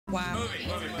Wow. Movie.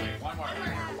 One more.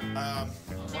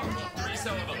 3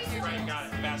 syllables. Right, got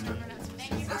it. Faster.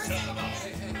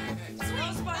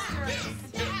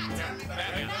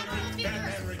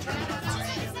 Batman Returns.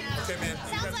 Okay, man.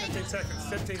 You got 15 seconds.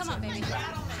 15 Come on, baby. Tick!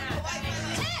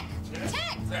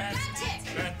 Bad tick!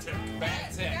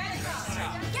 Bad tick.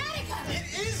 Gattaca! It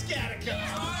is Gattaca.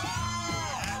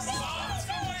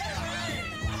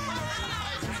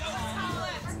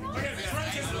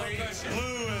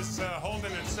 Blue is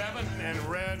holding at 7, and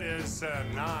red is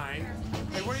 9.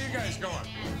 Hey, where are you guys going?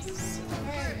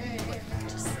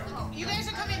 You guys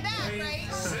are coming back, right?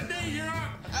 Sydney, you're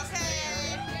up.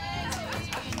 Okay.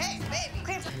 Hey,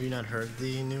 baby. Have you not heard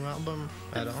the new album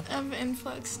at all? Of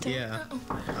Influx. Yeah.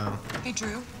 Hey,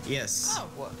 Drew. Yes. Oh,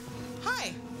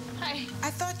 hi. Hi. I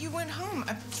thought you went home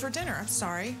for dinner. I'm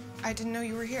sorry. I didn't know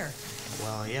you were here.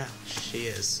 Well, yeah, she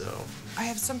is, so... I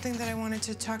have something that I wanted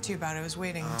to talk to you about. I was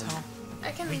waiting until...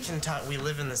 I can... We can talk. We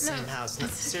live in the same house. No,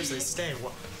 seriously, stay.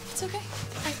 What? It's okay.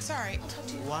 Sorry. I'll talk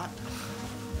to you. What?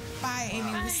 Bye, Amy.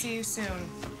 We'll see you soon.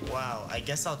 Wow, I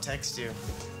guess I'll text you.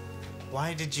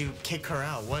 Why did you kick her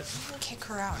out? What? Kick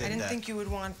her out. I didn't think you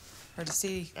would want her to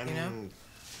see, I you know? mean,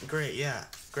 great, yeah,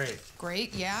 great.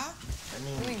 Great, yeah? I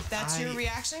mean, That's your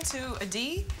reaction to a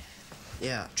D?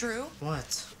 Yeah. Drew?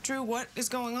 What? Drew, what is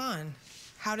going on?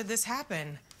 How did this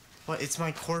happen? What? It's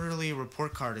my quarterly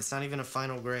report card. It's not even a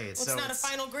final grade. Well, it's not a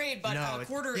final grade, but a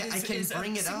quarter is a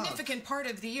significant part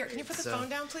of the year. Can you put the phone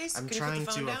down, please? I'm Can trying you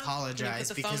put the phone to down? apologize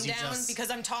Can you put because the you phone down just...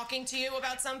 because I'm talking to you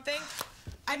about something?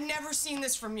 I've never seen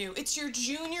this from you. It's your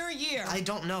junior year. I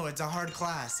don't know. It's a hard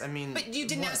class. I mean... But you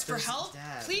didn't ask for help?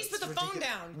 Dad, Please put the phone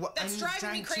down. That's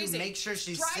driving me crazy. To make sure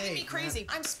she's driving me crazy.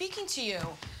 I'm speaking to you.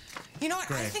 You know what?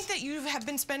 Great. I think that you have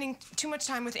been spending too much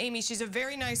time with Amy. She's a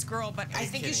very nice girl, but I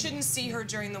think you shouldn't see her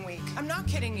during the week. I'm not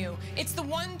kidding you. It's the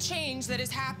one change that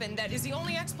has happened that is the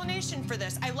only explanation for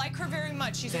this. I like her very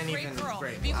much. She's a great girl.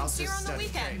 But you can see her on the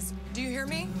weekends. Do you hear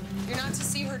me? You're not to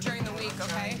see her during the week,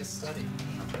 okay? Just study.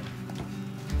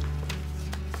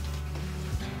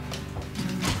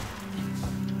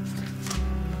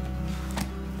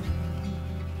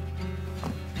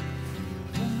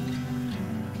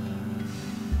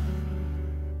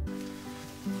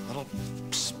 Little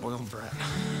spoiled brat.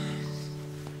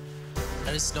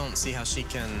 I just don't see how she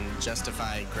can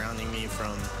justify grounding me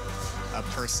from a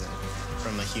person,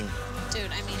 from a human.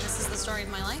 Dude, I mean, this is the story of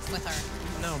my life with her.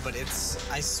 No, but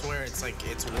I swear it's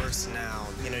worse now.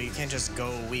 You know, you can't just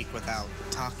go a week without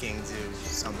talking to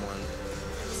someone.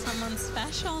 Someone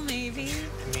special, maybe.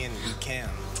 I mean, you can.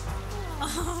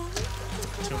 Oh.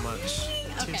 Too much.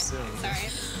 Okay, Too soon. sorry.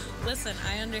 Listen,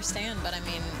 I understand, but I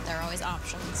mean, there are always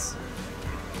options.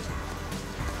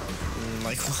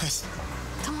 Like what?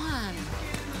 Come on.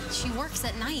 She works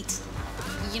at night,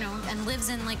 you know, and lives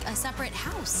in, like, a separate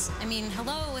house. I mean,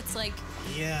 hello, it's like...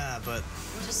 Yeah, but...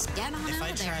 Just get on out of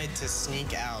there. If I tried to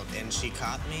sneak out and she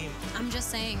caught me... I'm just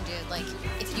saying, dude, like,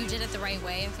 if you did it the right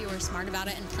way, if you were smart about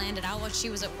it and planned it out while she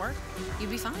was at work, you'd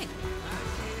be fine.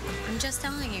 I'm just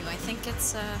telling you, I think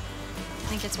it's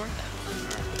worth it.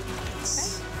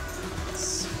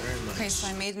 Okay, so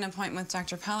I made an appointment with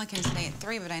Dr. Pelican today at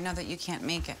 3, but I know that you can't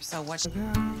make it, so what... I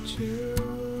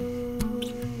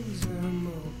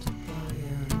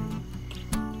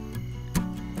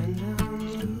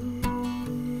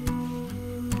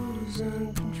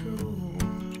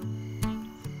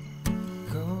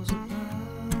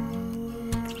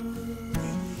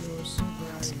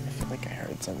feel like I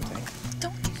heard something.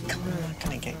 Don't get caught. I'm not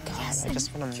gonna get caught. Yes, I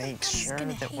just want to make sure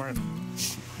that we're...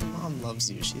 Mom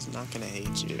loves you. She's not gonna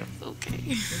hate you.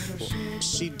 Okay. Well,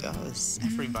 she does.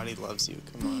 Everybody loves you.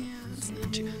 Come on. Yeah, that's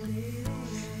not true.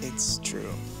 It's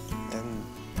true. And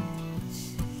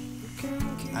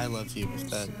I love you, if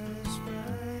that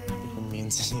even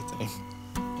means anything.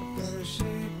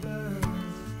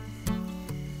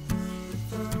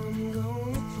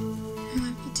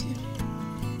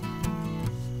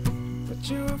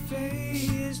 Your fate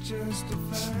is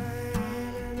justified,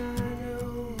 and I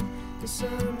know, 'cause I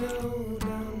know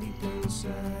down deep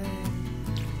inside,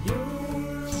 you're the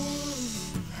one.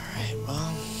 Alright,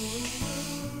 well,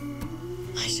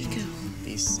 I should go.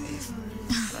 Be safe.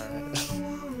 Alright.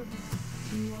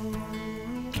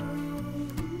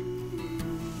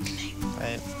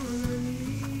 Right.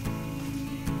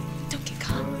 Don't get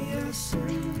caught.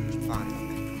 Fine.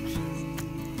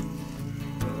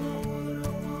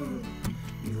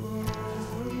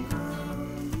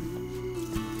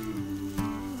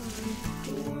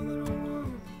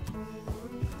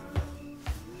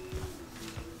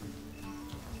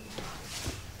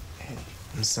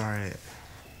 I'm sorry.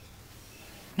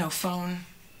 No phone,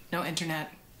 no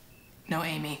internet, no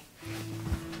Amy.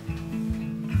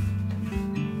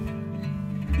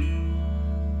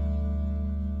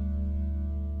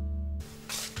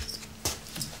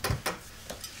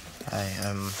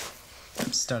 I'm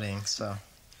studying, so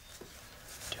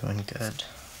doing good.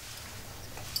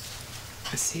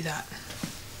 I see that.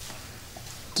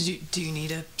 Do you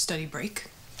need a study break?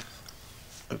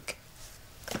 Okay.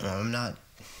 No, I'm not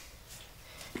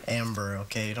Amber,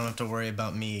 okay? You don't have to worry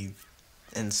about me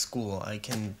in school. I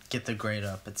can get the grade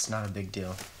up. It's not a big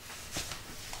deal.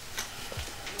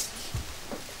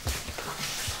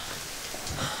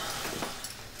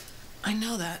 I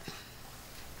know that.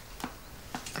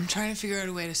 I'm trying to figure out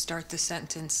a way to start the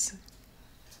sentence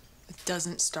that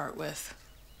doesn't start with,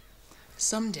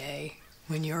 someday,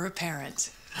 when you're a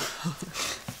parent.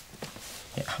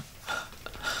 Yeah.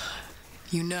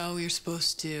 You know you're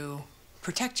supposed to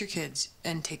protect your kids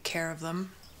and take care of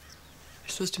them. You're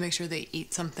supposed to make sure they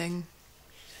eat something,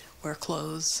 wear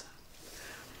clothes.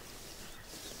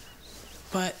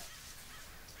 But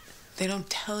they don't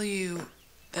tell you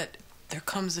that there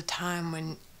comes a time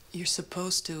when you're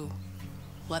supposed to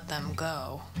let them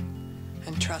go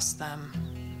and trust them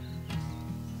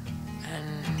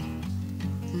and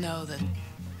know that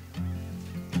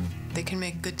they can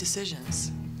make good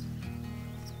decisions.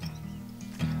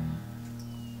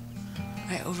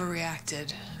 I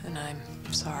overreacted, and I'm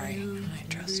sorry. I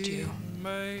trust you.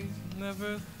 May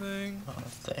never think Oh,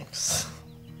 thanks.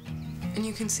 And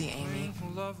you can see Amy.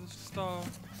 love is start.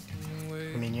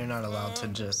 I mean, you're not allowed to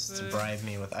just bribe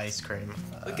me with ice cream.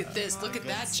 Look at this. Look at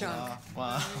that chunk.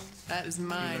 Wow. That is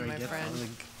mine, my friend.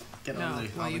 No,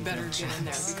 well, you better get in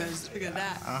there because look at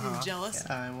that. You jealous?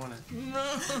 Yeah, I want it.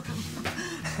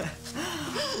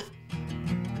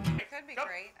 It could be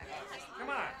great. I mean, Come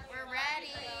on. We're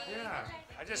ready. Yeah.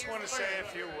 I just want to say a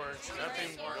few words.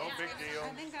 Nothing, no big deal. I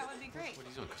think that would be great. What are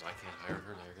you doing? Because I can't hire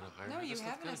her, now you're going to hire No, her. you That's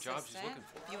have the an kind of job she's assistant. looking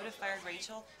for. If you would have fired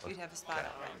Rachel, you'd have a spot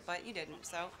open, but you didn't,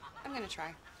 so I'm gonna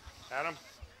try. Adam,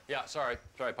 Yeah, sorry.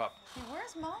 Sorry, Pop.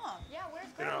 Where's Mom? Yeah, where's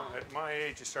you know, at my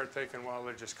age, you start thinking, well,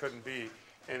 there just couldn't be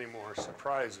any more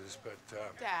surprises, but,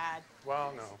 Dad.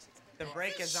 well, no. The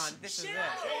break is on. This is it.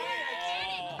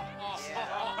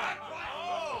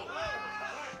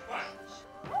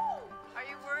 Are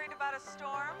you worried about a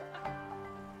storm?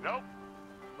 Nope.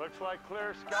 Looks like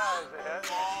clear skies ahead. You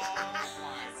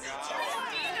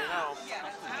know,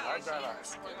 I've got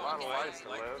a lot of life to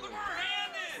live, and which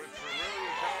we're really